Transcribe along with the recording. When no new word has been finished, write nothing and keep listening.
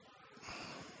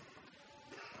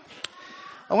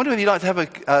I wonder whether you'd like to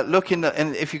have a look and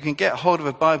if you can get hold of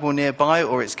a Bible nearby,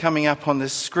 or it's coming up on the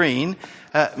screen.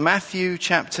 Matthew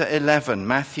chapter 11.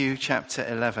 Matthew chapter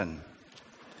 11.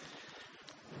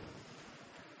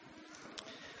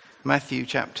 Matthew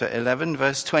chapter 11,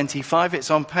 verse 25. It's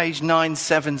on page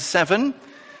 977,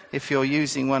 if you're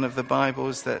using one of the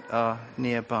Bibles that are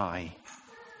nearby.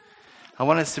 I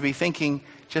want us to be thinking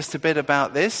just a bit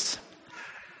about this.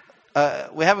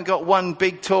 We haven't got one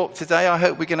big talk today. I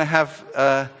hope we're going to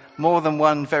have more than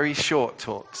one very short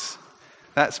talks.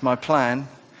 That's my plan.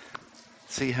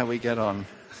 See how we get on.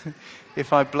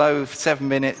 If I blow 7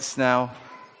 minutes now,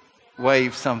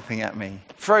 wave something at me.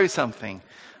 Throw something.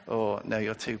 Or, no,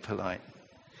 you're too polite.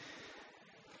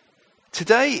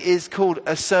 Today is called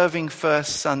a Serving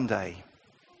First Sunday.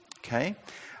 Okay?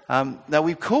 Now,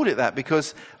 we've called it that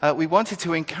because we wanted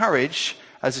to encourage,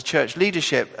 as a church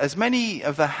leadership, as many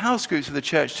of the house groups of the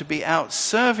church to be out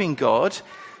serving God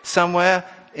somewhere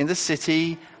in the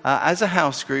city as a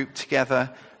house group together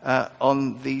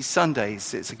on these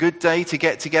Sundays. It's a good day to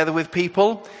get together with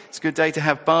people. It's a good day to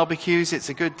have barbecues. It's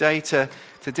a good day to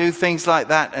do things like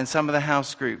that. And some of the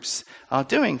house groups are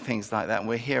doing things like that. And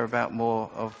we'll hear about more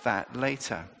of that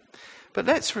later. But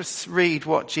let's read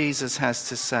what Jesus has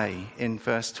to say in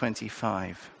verse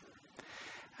 25.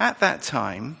 At that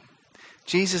time,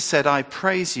 Jesus said, "I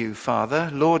praise you, Father,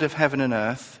 Lord of heaven and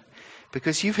earth,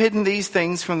 because you've hidden these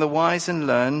things from the wise and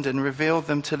learned and revealed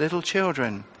them to little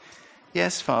children.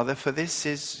 Yes, Father, for this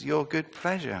is your good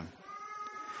pleasure.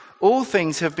 All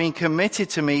things have been committed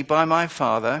to me by my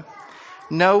Father.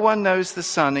 No one knows the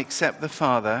Son except the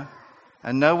Father,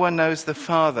 and no one knows the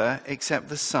Father except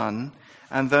the Son,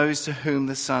 and those to whom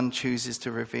the Son chooses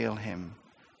to reveal him.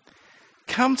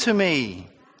 Come to me,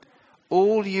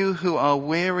 all you who are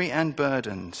weary and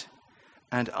burdened,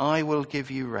 and I will give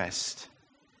you rest.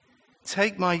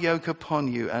 Take my yoke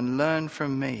upon you and learn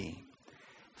from me,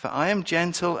 for I am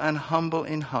gentle and humble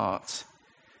in heart,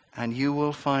 and you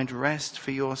will find rest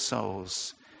for your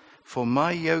souls. For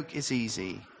my yoke is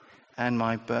easy, and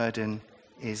my burden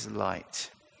is light."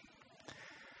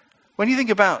 When you think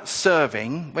about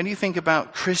serving, when you think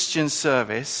about Christian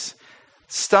service,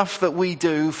 stuff that we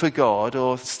do for God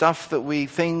or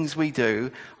things we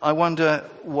do, I wonder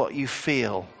what you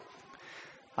feel.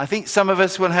 I think some of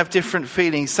us will have different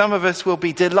feelings. Some of us will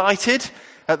be delighted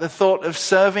at the thought of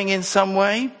serving in some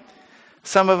way.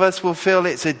 Some of us will feel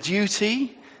it's a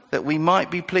duty that we might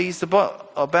be pleased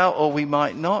about or we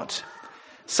might not.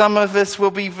 Some of us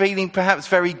will be feeling perhaps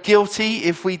very guilty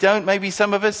if we don't. Maybe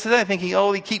some of us today are thinking,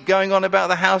 oh, they keep going on about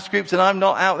the house groups and I'm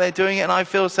not out there doing it and I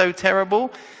feel so terrible.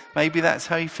 Maybe that's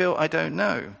how you feel. I don't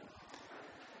know.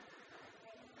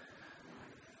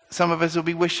 Some of us will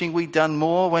be wishing we'd done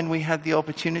more when we had the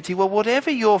opportunity. Well, whatever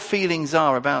your feelings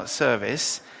are about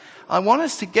service, I want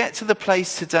us to get to the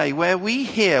place today where we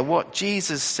hear what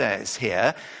Jesus says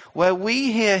here, where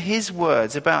we hear his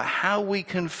words about how we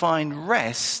can find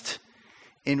rest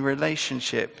in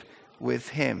relationship with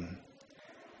him.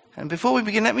 And before we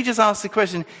begin, let me just ask the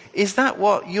question, is that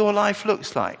what your life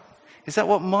looks like? Is that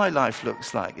what my life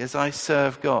looks like as I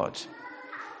serve God?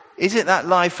 Is it that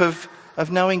life of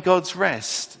knowing God's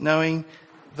rest, knowing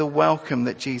the welcome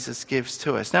that Jesus gives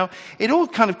to us? Now, it all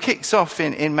kind of kicks off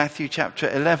in Matthew chapter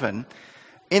 11.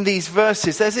 In these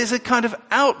verses, there's a kind of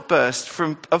outburst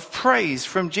of praise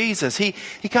from Jesus. He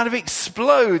kind of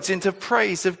explodes into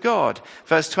praise of God.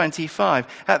 Verse 25.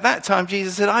 At that time,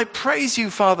 Jesus said, "I praise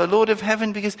you, Father, Lord of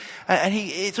heaven," because,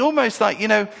 it's almost like,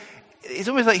 it's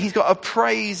almost like he's got a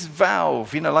praise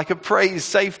valve, like a praise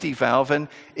safety valve, and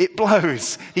it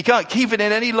blows. He can't keep it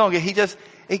in any longer. He just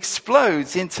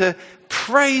explodes into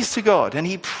praise to God, and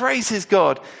he praises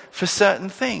God for certain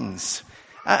things.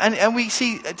 And we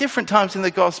see at different times in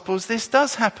the Gospels, this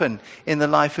does happen in the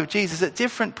life of Jesus. At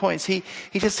different points, he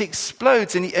just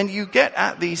explodes. And you get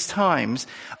at these times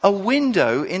a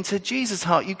window into Jesus'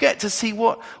 heart. You get to see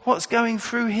what's going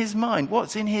through his mind,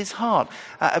 what's in his heart.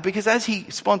 Because as he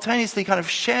spontaneously kind of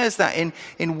shares that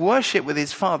in worship with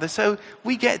his Father, so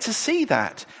we get to see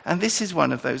that. And this is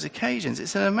one of those occasions.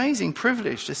 It's an amazing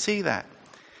privilege to see that.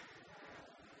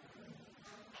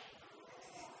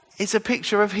 It's a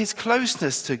picture of his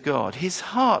closeness to God, his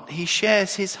heart. He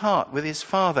shares his heart with his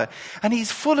Father. And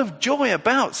he's full of joy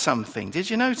about something.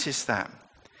 Did you notice that?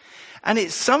 And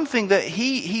it's something that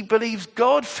he believes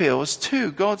God feels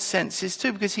too, God senses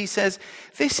too, because he says,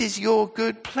 "This is your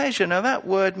good pleasure." Now that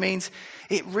word means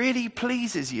it really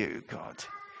pleases you, God.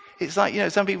 It's like,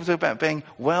 some people talk about being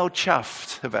well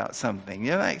chuffed about something.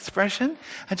 You know that expression?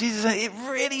 And Jesus said, it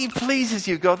really pleases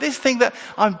you, God. This thing that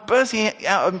I'm bursting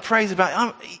out in praise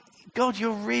about, God,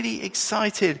 you're really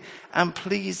excited and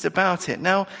pleased about it.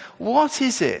 Now, what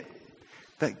is it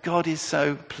that God is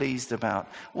so pleased about?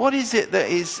 What is it that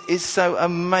is so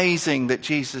amazing that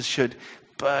Jesus should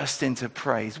burst into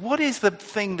praise? What is the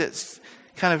thing that's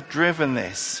kind of driven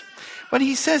this? Well,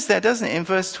 he says there, doesn't it, in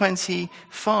verse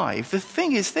 25, the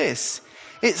thing is this: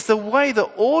 it's the way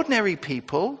that ordinary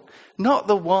people, not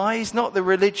the wise, not the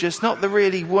religious, not the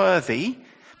really worthy,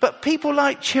 but people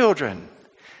like children,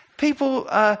 people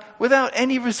without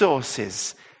any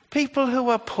resources, people who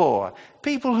are poor,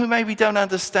 people who maybe don't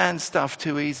understand stuff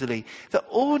too easily, that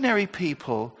ordinary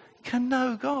people can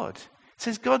know God. It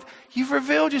says, God, you've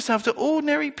revealed yourself to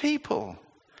ordinary people.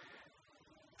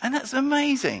 And that's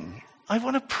amazing. I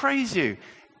want to praise you.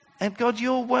 And God,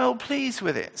 you're well pleased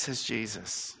with it, says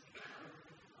Jesus.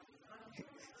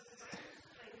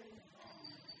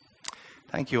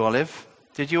 Thank you, Olive.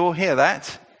 Did you all hear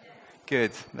that?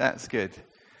 Good. That's good.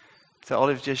 So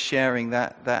Olive just sharing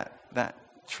that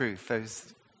truth,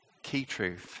 those key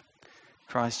truth.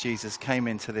 Christ Jesus came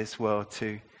into this world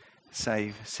to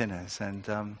save sinners.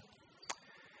 And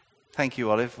thank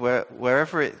you, Olive.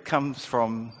 Wherever it comes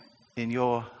from in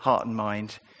your heart and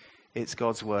mind, it's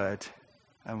God's word.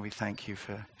 And we thank you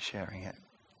for sharing it.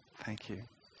 Thank you.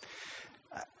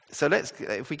 So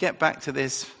if we get back to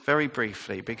this very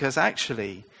briefly, because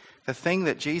actually the thing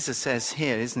that Jesus says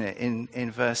here, isn't it,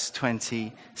 in verse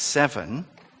 27,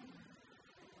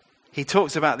 he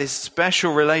talks about this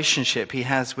special relationship he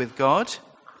has with God.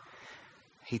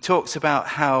 He talks about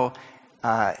how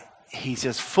he's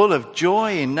just full of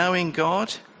joy in knowing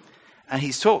God. And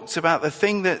he talks about the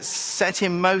thing that set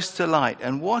him most delight.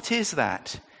 And what is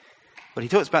that? Well, he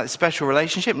talks about the special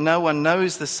relationship. No one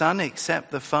knows the Son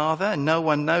except the Father, and no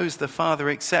one knows the Father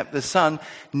except the Son.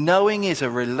 Knowing is a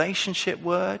relationship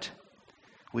word.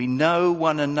 We know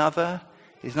one another.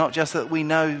 It's not just that we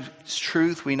know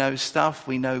truth, we know stuff,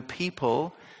 we know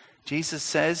people. Jesus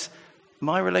says,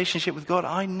 my relationship with God,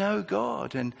 I know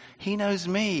God, and he knows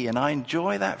me, and I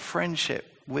enjoy that friendship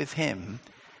with him.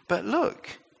 But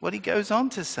look what he goes on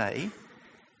to say,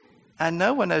 and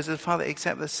no one knows the Father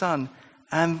except the Son,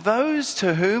 and those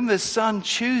to whom the Son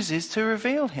chooses to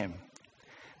reveal him.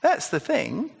 That's the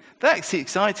thing. That's the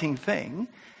exciting thing.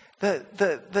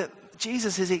 That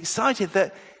Jesus is excited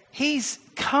that he's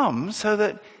come so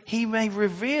that he may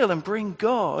reveal and bring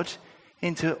God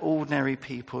into ordinary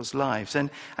people's lives. And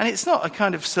it's not a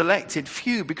kind of selected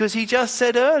few, because he just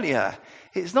said earlier,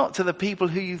 it's not to the people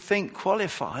who you think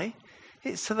qualify.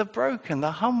 It's to the broken,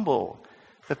 the humble,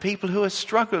 the people who are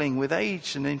struggling with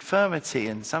age and infirmity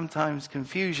and sometimes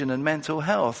confusion and mental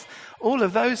health. All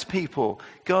of those people,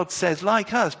 God says,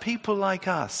 like us, people like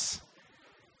us,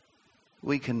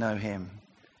 we can know him.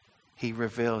 He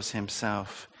reveals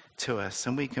himself to us,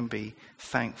 and we can be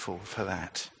thankful for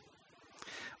that.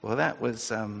 Well, that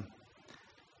was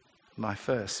my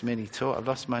first mini talk. I've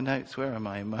lost my notes. Where am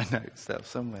I in my notes? That's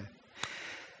somewhere.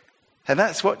 And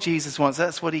that's what Jesus wants.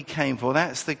 That's what he came for.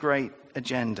 That's the great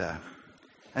agenda.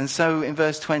 And so in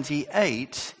verse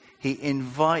 28, he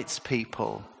invites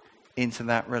people into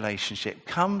that relationship.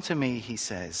 Come to me, he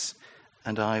says,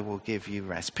 and I will give you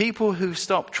rest. People who've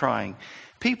stopped trying.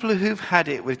 People who've had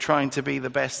it with trying to be the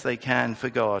best they can for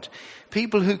God.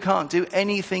 People who can't do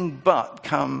anything but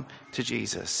come to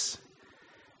Jesus.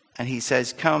 And he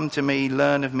says, come to me,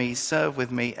 learn of me, serve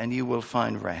with me, and you will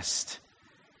find rest.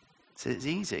 So it's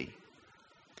easy.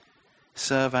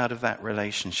 Serve out of that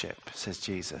relationship, says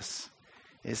Jesus.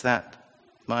 Is that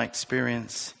my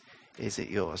experience? Is it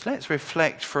yours? Let's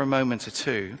reflect for a moment or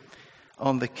two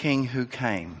on the King who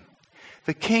came.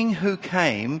 The King who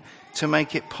came to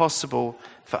make it possible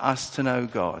for us to know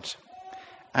God.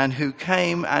 And who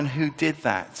came and who did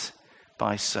that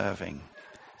by serving.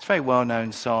 It's a very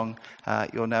well-known song.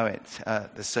 You'll know it,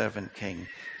 The Servant King.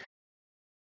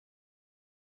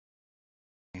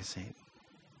 You see.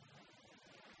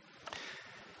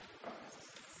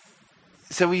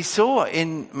 So we saw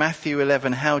in Matthew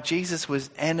 11 how Jesus was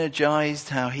energized,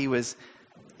 how he was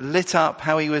lit up,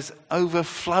 how he was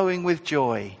overflowing with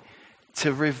joy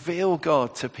to reveal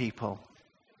God to people.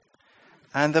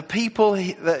 And the people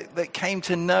that came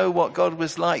to know what God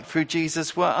was like through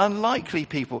Jesus were unlikely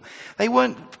people. They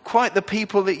weren't quite the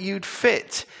people that you'd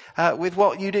fit with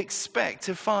what you'd expect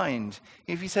to find.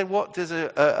 If you said, what does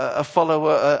a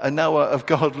follower, a knower of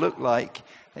God look like?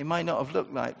 They might not have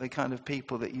looked like the kind of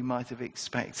people that you might have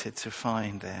expected to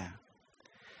find there.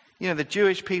 You know, the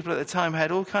Jewish people at the time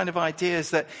had all kind of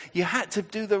ideas that you had to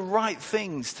do the right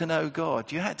things to know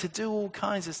God. You had to do all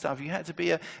kinds of stuff. You had to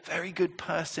be a very good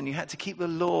person. You had to keep the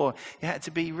law. You had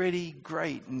to be really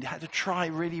great, and you had to try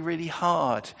really, really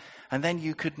hard. And then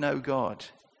you could know God.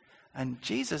 And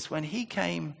Jesus, when he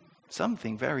came,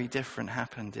 something very different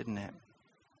happened, didn't it?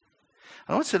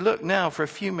 I want to look now for a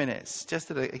few minutes, just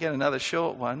again another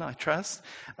short one, I trust,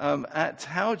 at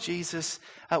how Jesus,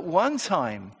 at one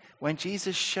time, when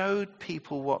Jesus showed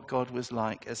people what God was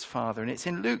like as Father. And it's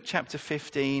in Luke chapter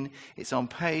 15. It's on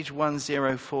page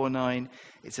 1049.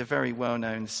 It's a very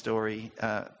well-known story,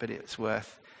 but it's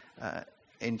worth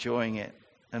enjoying it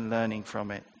and learning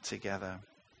from it together.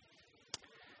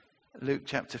 Luke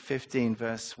chapter 15,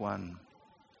 verse 1.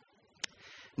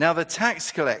 Now the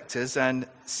tax collectors and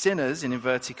sinners, in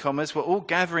inverted commas, were all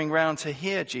gathering round to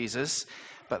hear Jesus,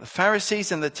 but the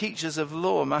Pharisees and the teachers of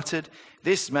law muttered,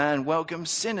 "This man welcomes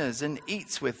sinners and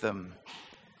eats with them."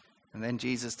 And then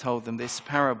Jesus told them this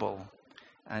parable.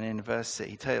 And in verse,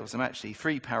 he tells them actually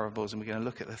 3 parables, and we're going to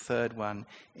look at the third one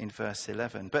in verse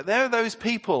 11. But there are those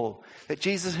people that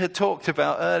Jesus had talked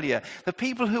about earlier. The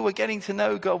people who were getting to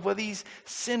know God were these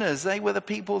sinners. They were the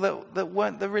people that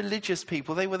weren't the religious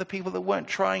people. They were the people that weren't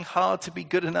trying hard to be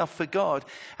good enough for God.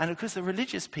 And of course, the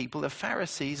religious people, the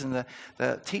Pharisees and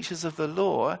the teachers of the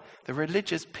law, the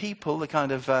religious people, the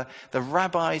kind of the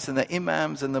rabbis and the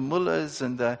imams and the mullahs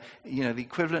and the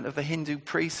equivalent of the Hindu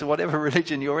priests or whatever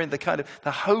religion you're in, the kind of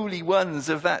the holy ones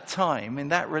of that time in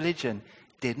that religion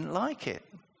didn't like it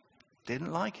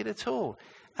at all,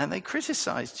 and they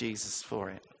criticized Jesus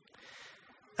for it.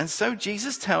 And so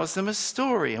Jesus tells them a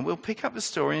story, and we'll pick up the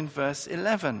story in verse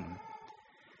 11.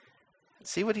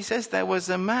 See what he says? There was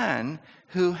a man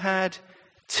who had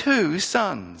 2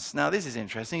 sons. Now this is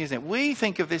interesting, isn't it? We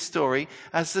think of this story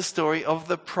as the story of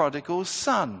the prodigal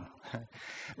son.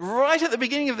 Right at the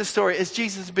beginning of the story, as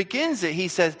Jesus begins it, he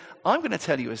says, I'm going to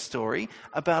tell you a story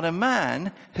about a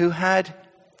man who had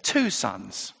 2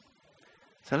 sons.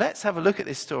 So let's have a look at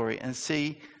this story and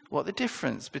see what the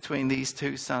difference between these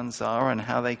 2 sons are and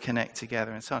how they connect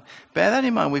together and so on. Bear that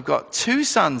in mind. We've got 2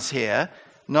 sons here,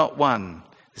 not 1.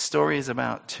 The story is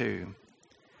about 2.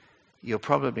 You'll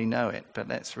probably know it, but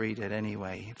let's read it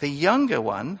anyway. The younger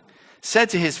one said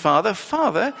to his father,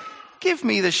 "Father, give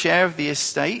me the share of the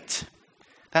estate."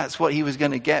 That's what he was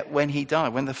going to get when he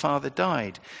died, when the father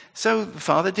died. So the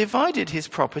father divided his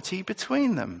property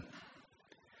between them.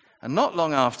 And not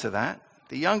long after that,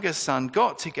 the younger son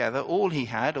got together all he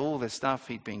had, all the stuff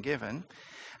he'd been given,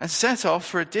 and set off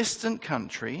for a distant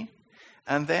country,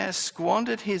 and there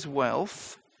squandered his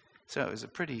wealth, so it was a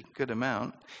pretty good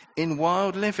amount, in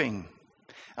wild living.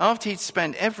 After he'd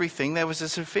spent everything, there was a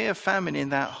severe famine in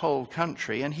that whole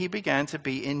country, and he began to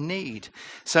be in need.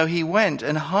 So he went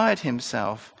and hired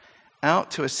himself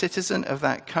out to a citizen of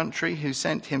that country who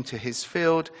sent him to his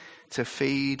field to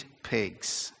feed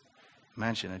pigs.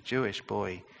 Imagine a Jewish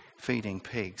boy feeding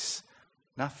pigs.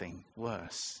 Nothing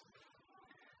worse.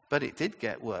 But it did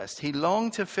get worse. He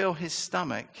longed to fill his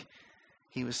stomach,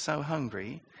 he was so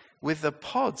hungry, with the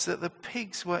pods that the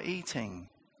pigs were eating.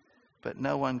 But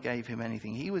no one gave him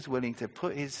anything. He was willing to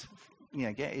put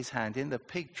get his hand in the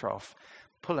pig trough,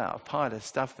 pull out a pile of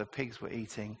stuff the pigs were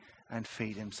eating, and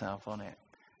feed himself on it.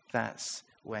 That's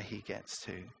where he gets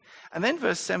to. And then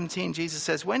verse 17, Jesus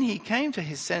says, when he came to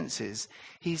his senses,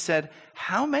 he said,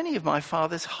 "How many of my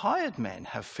father's hired men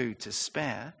have food to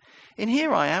spare? And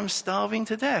here I am starving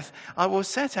to death. I will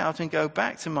set out and go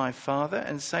back to my father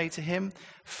and say to him,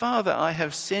 'Father, I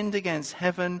have sinned against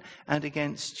heaven and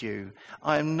against you.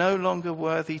 I am no longer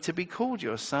worthy to be called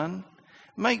your son.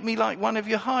 Make me like one of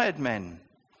your hired men.'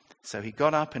 So he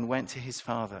got up and went to his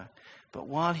father. But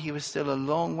while he was still a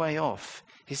long way off,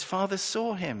 his father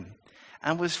saw him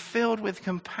and was filled with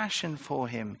compassion for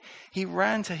him. He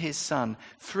ran to his son,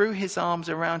 threw his arms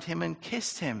around him and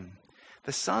kissed him.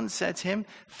 The son said to him,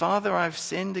 'Father, I've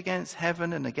sinned against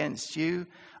heaven and against you.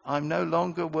 I'm no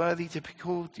longer worthy to be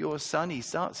called your son.'" He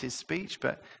starts his speech,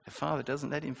 but the father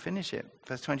doesn't let him finish it.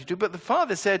 Verse 22, "But the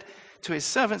father said to his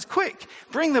servants, 'Quick,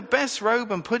 bring the best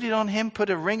robe and put it on him.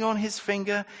 Put a ring on his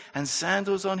finger and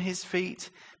sandals on his feet.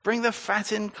 Bring the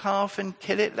fattened calf and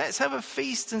kill it. Let's have a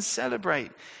feast and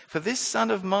celebrate. For this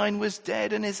son of mine was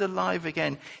dead and is alive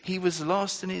again. He was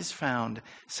lost and is found.'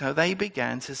 So they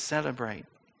began to celebrate.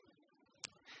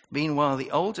 Meanwhile,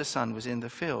 the older son was in the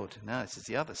field." Now this is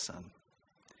the other son.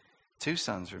 2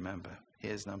 sons, remember.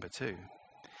 Here's number 2.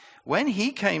 "When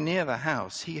he came near the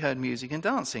house, he heard music and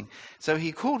dancing. So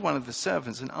he called one of the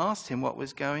servants and asked him what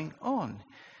was going on.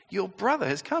 'Your brother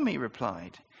has come,' he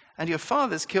replied, 'and your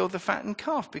father's killed the fattened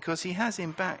calf because he has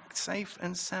him back safe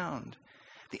and sound.'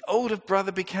 The older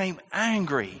brother became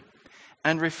angry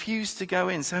and refused to go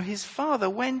in. So his father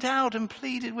went out and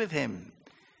pleaded with him.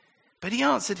 But he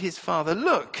answered his father,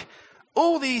 'Look,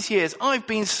 all these years I've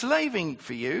been slaving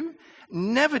for you,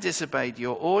 never disobeyed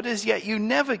your orders, yet you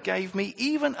never gave me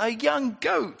even a young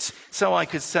goat so I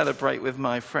could celebrate with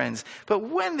my friends. But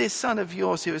when this son of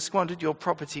yours who has squandered your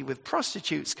property with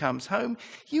prostitutes comes home,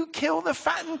 you kill the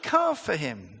fattened calf for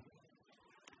him."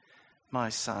 "My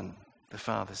son," the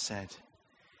father said,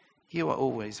 "you are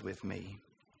always with me,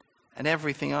 and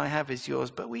everything I have is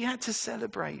yours. But we had to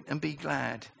celebrate and be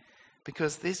glad,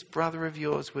 because this brother of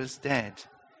yours was dead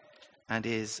and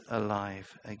is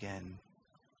alive again."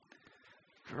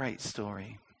 Great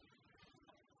story.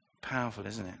 Powerful,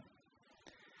 isn't it?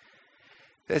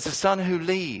 There's a son who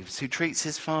leaves, who treats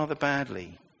his father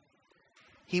badly.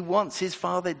 He wants his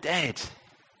father dead.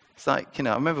 It's like,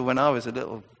 I remember when I was a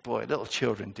little boy, little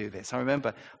children do this. I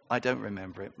don't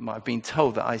remember it. I've been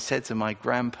told that I said to my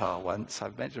grandpa once,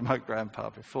 I've mentioned my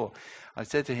grandpa before, I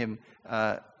said to him,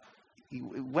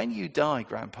 "When you die,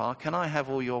 Grandpa, can I have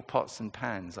all your pots and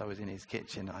pans?" I was in his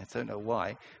kitchen. I don't know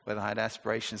why, whether I had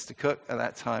aspirations to cook at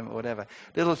that time or whatever.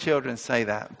 Little children say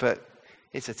that, but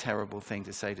it's a terrible thing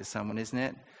to say to someone, isn't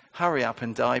it? "Hurry up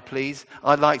and die, please.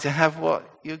 I'd like to have what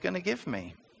you're going to give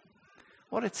me."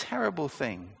 What a terrible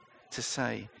thing to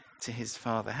say to his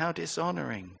father. How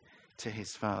dishonoring to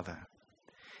his father.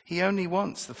 He only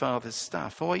wants the father's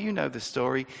stuff. Well, you know the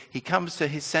story. He comes to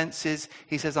his senses.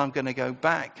 He says, "I'm going to go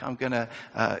back. I'm going to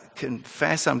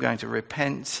confess. I'm going to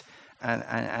repent."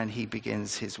 And he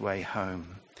begins his way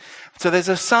home. So there's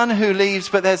a son who leaves,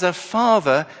 but there's a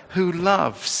father who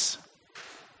loves.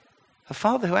 A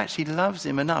father who actually loves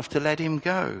him enough to let him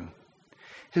go.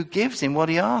 Who gives him what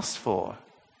he asked for.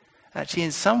 Actually,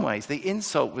 in some ways, the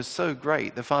insult was so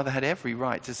great, the father had every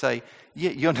right to say,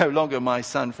 "You're no longer my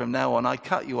son from now on. I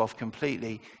cut you off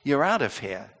completely. You're out of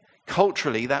here."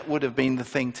 Culturally, that would have been the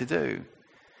thing to do.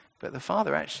 But the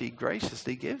father actually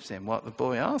graciously gives him what the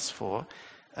boy asked for,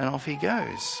 and off he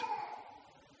goes.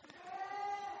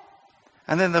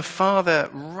 And then the father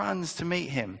runs to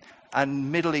meet him.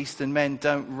 And Middle Eastern men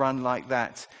don't run like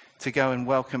that to go and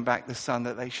welcome back the son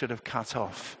that they should have cut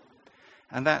off.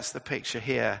 And that's the picture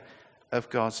here of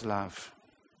God's love.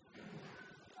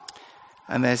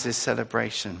 And there's this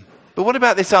celebration. But what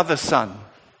about this other son?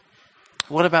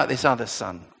 What about this other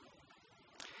son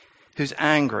who's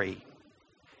angry?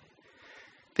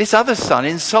 This other son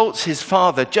insults his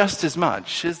father just as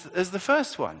much as the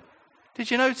first one.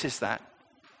 Did you notice that?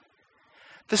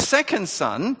 The second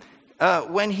son,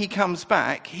 when he comes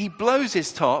back, he blows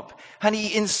his top and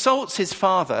he insults his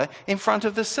father in front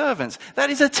of the servants. That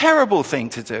is a terrible thing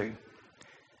to do.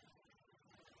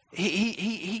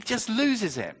 He just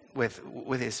loses it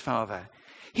with his father.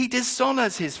 He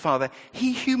dishonors his father.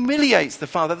 He humiliates the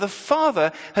father. The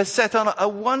father has set on a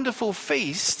wonderful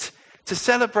feast to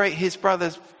celebrate his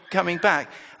brother's coming back.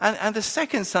 And the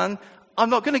second son, "I'm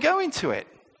not going to go into it.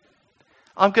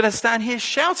 I'm going to stand here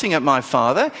shouting at my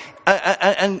father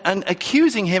and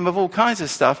accusing him of all kinds of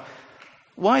stuff."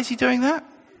 Why is he doing that?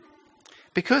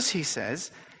 Because he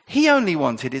says he only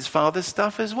wanted his father's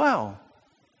stuff as well.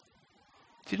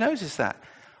 Do you notice that?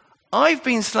 "I've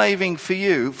been slaving for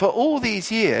you for all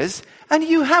these years and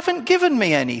you haven't given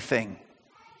me anything."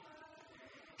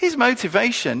 His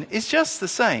motivation is just the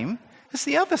same as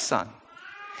the other son.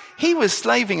 He was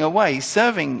slaving away,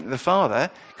 serving the father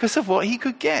because of what he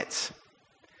could get.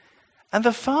 And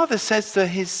the father says to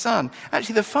his son,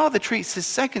 actually the father treats his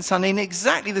second son in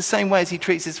exactly the same way as he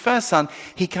treats his first son.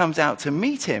 He comes out to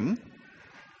meet him.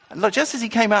 Just as he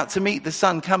came out to meet the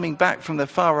son coming back from the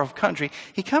far off country,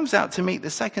 he comes out to meet the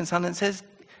second son and says,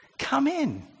 "Come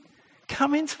in.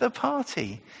 Come into the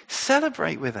party.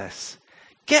 Celebrate with us.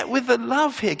 Get with the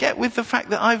love here. Get with the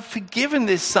fact that I've forgiven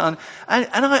this son and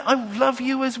I love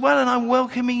you as well, and I'm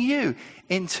welcoming you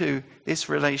into this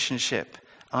relationship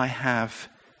I have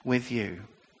with you."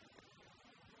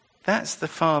 That's the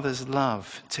father's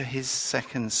love to his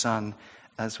second son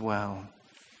as well.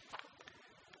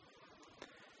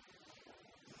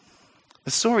 The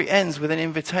story ends with an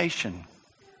invitation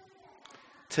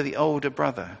to the older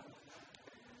brother.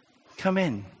 Come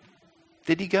in.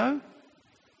 Did he go?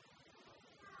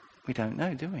 We don't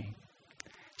know, do we?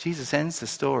 Jesus ends the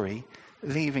story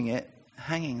leaving it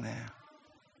hanging there.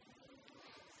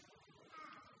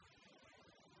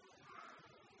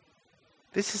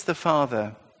 This is the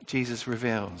Father Jesus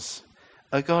reveals,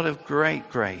 a God of great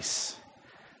grace,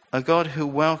 a God who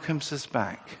welcomes us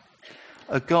back,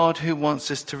 a God who wants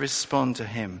us to respond to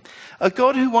him, a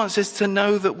God who wants us to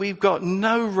know that we've got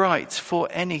no right for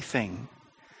anything.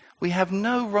 We have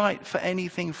no right for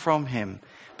anything from him,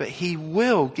 but he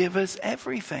will give us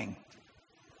everything.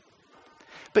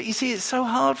 But you see, it's so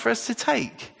hard for us to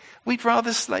take. We'd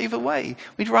rather slave away.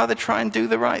 We'd rather try and do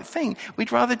the right thing.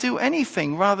 We'd rather do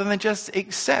anything rather than just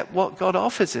accept what God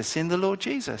offers us in the Lord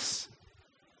Jesus.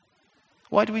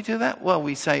 Why do we do that? Well,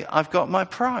 we say, I've got my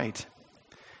pride.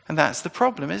 And that's the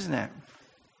problem, isn't it?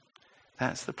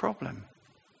 That's the problem.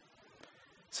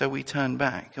 So we turn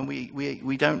back and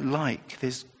we don't like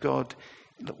this God.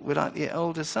 We're like the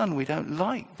elder son. We don't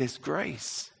like this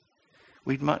grace.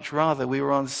 We'd much rather we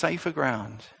were on safer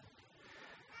ground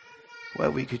where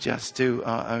we could just do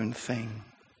our own thing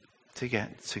to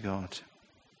get to God.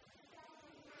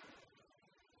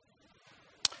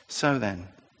 So then,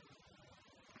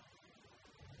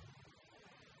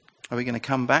 are we going to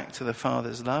come back to the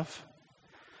Father's love?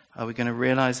 Are we going to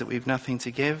realize that we've nothing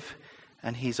to give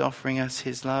and he's offering us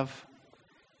his love?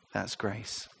 That's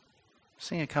grace.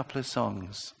 Sing a couple of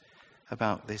songs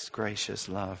about this gracious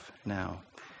love now.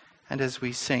 And as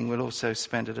we sing, we'll also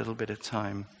spend a little bit of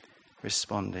time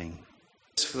responding.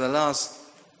 For the last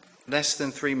less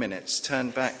than 3 minutes,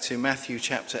 turn back to Matthew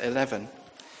chapter 11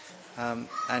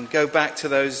 and go back to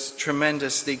those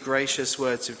tremendously gracious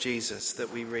words of Jesus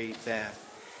that we read there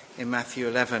in Matthew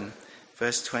 11,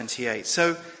 verse 28.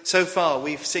 So far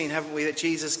we've seen, haven't we, that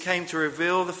Jesus came to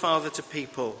reveal the Father to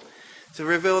people, to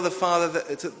reveal the Father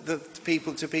to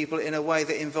people in a way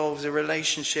that involves a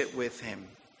relationship with him.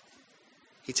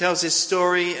 He tells this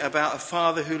story about a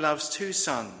father who loves two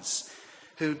sons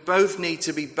who both need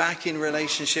to be back in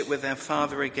relationship with their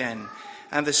father again.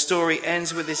 And the story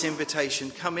ends with this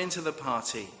invitation, come into the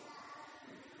party.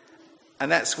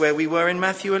 And that's where we were in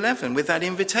Matthew 11, with that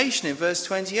invitation in verse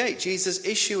 28. Jesus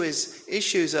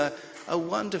issues a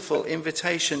wonderful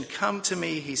invitation. Come to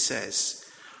me, he says,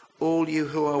 all you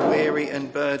who are weary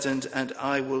and burdened, and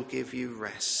I will give you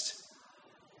rest.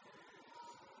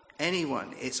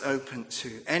 Anyone it's open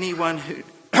to, anyone who,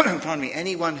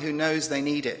 anyone who knows they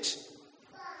need it.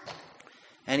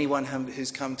 Anyone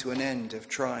who's come to an end of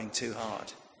trying too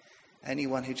hard.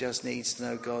 Anyone who just needs to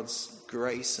know God's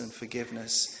grace and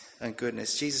forgiveness and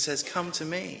goodness. Jesus says, come to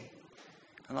me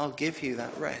and I'll give you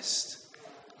that rest.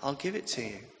 I'll give it to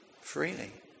you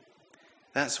freely.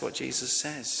 That's what Jesus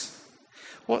says.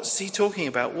 What's he talking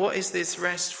about? What is this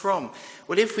rest from?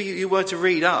 Well, if you were to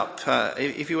read up,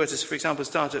 if you were to, for example,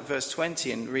 start at verse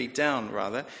 20 and read down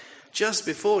rather, just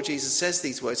before Jesus says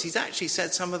these words, he's actually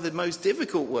said some of the most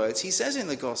difficult words he says in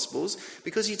the Gospels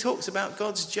because he talks about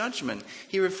God's judgment.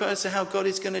 He refers to how God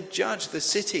is going to judge the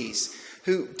cities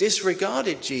who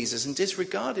disregarded Jesus and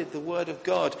disregarded the word of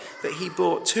God that he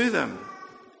brought to them.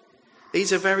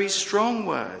 These are very strong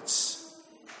words.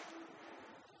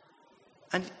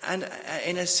 And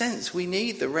in a sense, we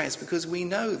need the rest because we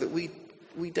know that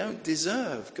we don't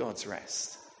deserve God's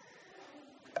rest.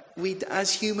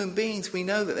 As human beings, we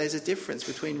know that there's a difference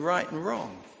between right and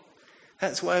wrong.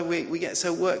 That's why we get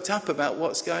so worked up about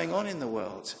what's going on in the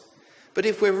world. But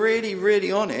if we're really,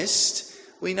 really honest,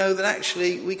 we know that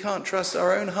actually we can't trust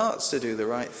our own hearts to do the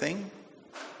right thing.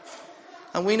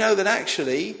 And we know that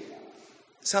actually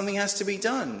something has to be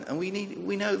done. And we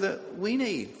know that we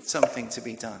need something to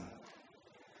be done.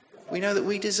 We know that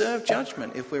we deserve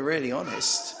judgment if we're really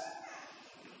honest.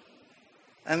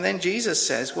 And then Jesus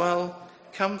says, well,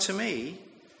 come to me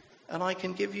and I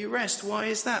can give you rest. Why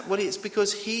is that? Well, it's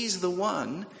because he's the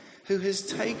one who has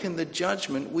taken the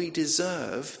judgment we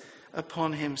deserve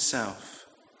upon himself.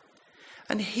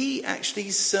 And he actually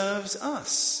serves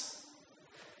us.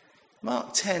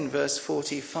 Mark 10, verse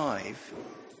 45,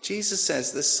 Jesus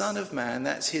says, the Son of Man,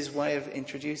 that's his way of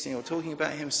introducing or talking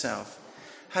about himself,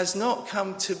 has not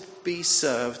come to be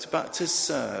served, but to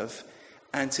serve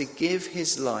and to give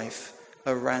his life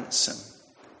a ransom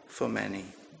for many.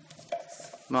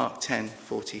 Mark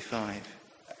 10:45.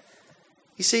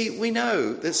 You see, we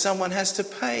know that someone has to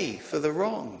pay for the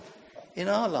wrong in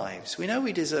our lives. We know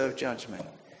we deserve judgment.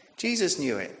 Jesus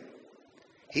knew it.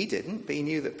 He didn't, but he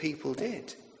knew that people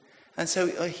did. And so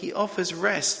he offers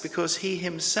rest because he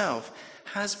himself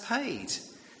has paid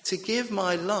to give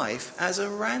my life as a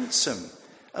ransom,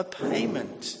 a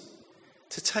payment,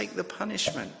 to take the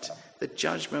punishment, the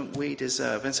judgment we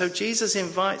deserve. And so Jesus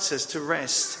invites us to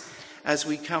rest as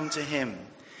we come to him,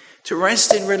 to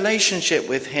rest in relationship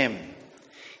with him.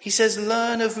 He says,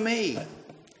 learn of me,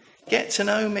 get to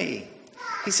know me.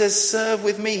 He says, serve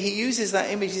with me. He uses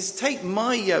that image. He says, take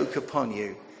my yoke upon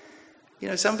you. You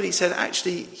know, somebody said,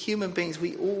 actually, human beings,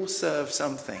 we all serve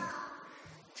something.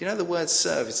 Do you know the word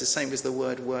serve is the same as the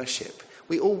word worship?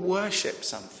 We all worship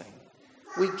something.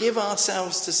 We give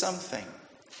ourselves to something.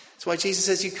 That's why Jesus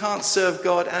says you can't serve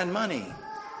God and money.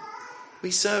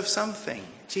 We serve something.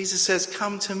 Jesus says,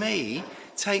 come to me,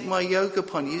 take my yoke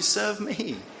upon you, serve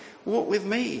me, walk with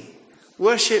me,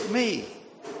 worship me,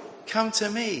 Come to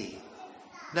me.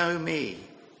 Know me.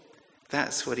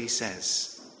 That's what he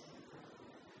says.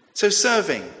 So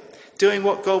serving, doing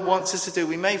what God wants us to do.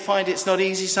 We may find it's not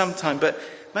easy sometimes, but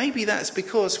maybe that's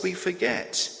because we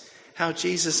forget how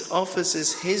Jesus offers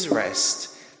us his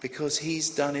rest because he's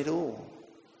done it all.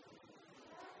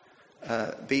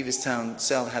 Beaverstown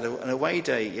Cell had an away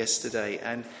day yesterday,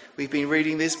 and we've been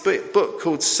reading this book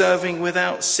called Serving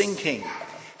Without Sinking.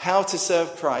 How to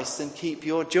Serve Christ and Keep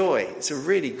Your Joy. It's a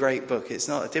really great book. It's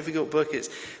not a difficult book. It's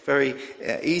very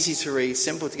easy to read,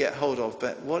 simple to get hold of,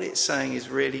 but what it's saying is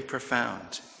really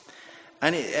profound.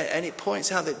 And it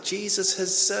points out that Jesus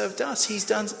has served us. He's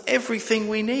done everything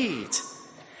we need.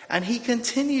 And he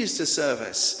continues to serve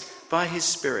us by his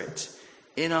Spirit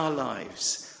in our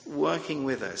lives, working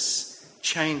with us,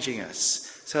 changing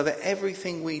us, so that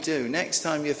everything we do, next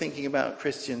time you're thinking about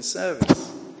Christian service,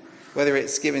 whether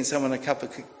it's giving someone a cup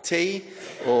of tea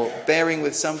or bearing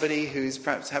with somebody who's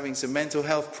perhaps having some mental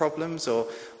health problems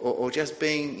or just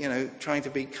being, trying to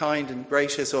be kind and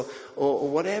gracious or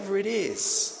whatever it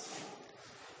is.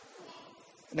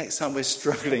 Next time we're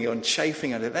struggling or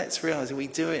chafing under it, let's realize that we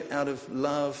do it out of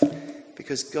love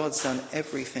because God's done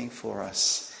everything for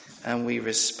us and we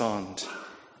respond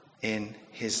in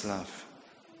his love.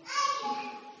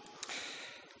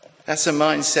 That's a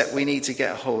mindset we need to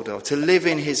get hold of, to live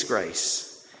in his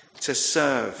grace, to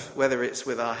serve, whether it's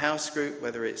with our house group,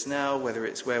 whether it's now, whether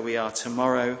it's where we are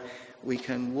tomorrow. We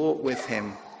can walk with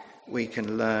him, we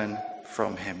can learn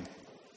from him.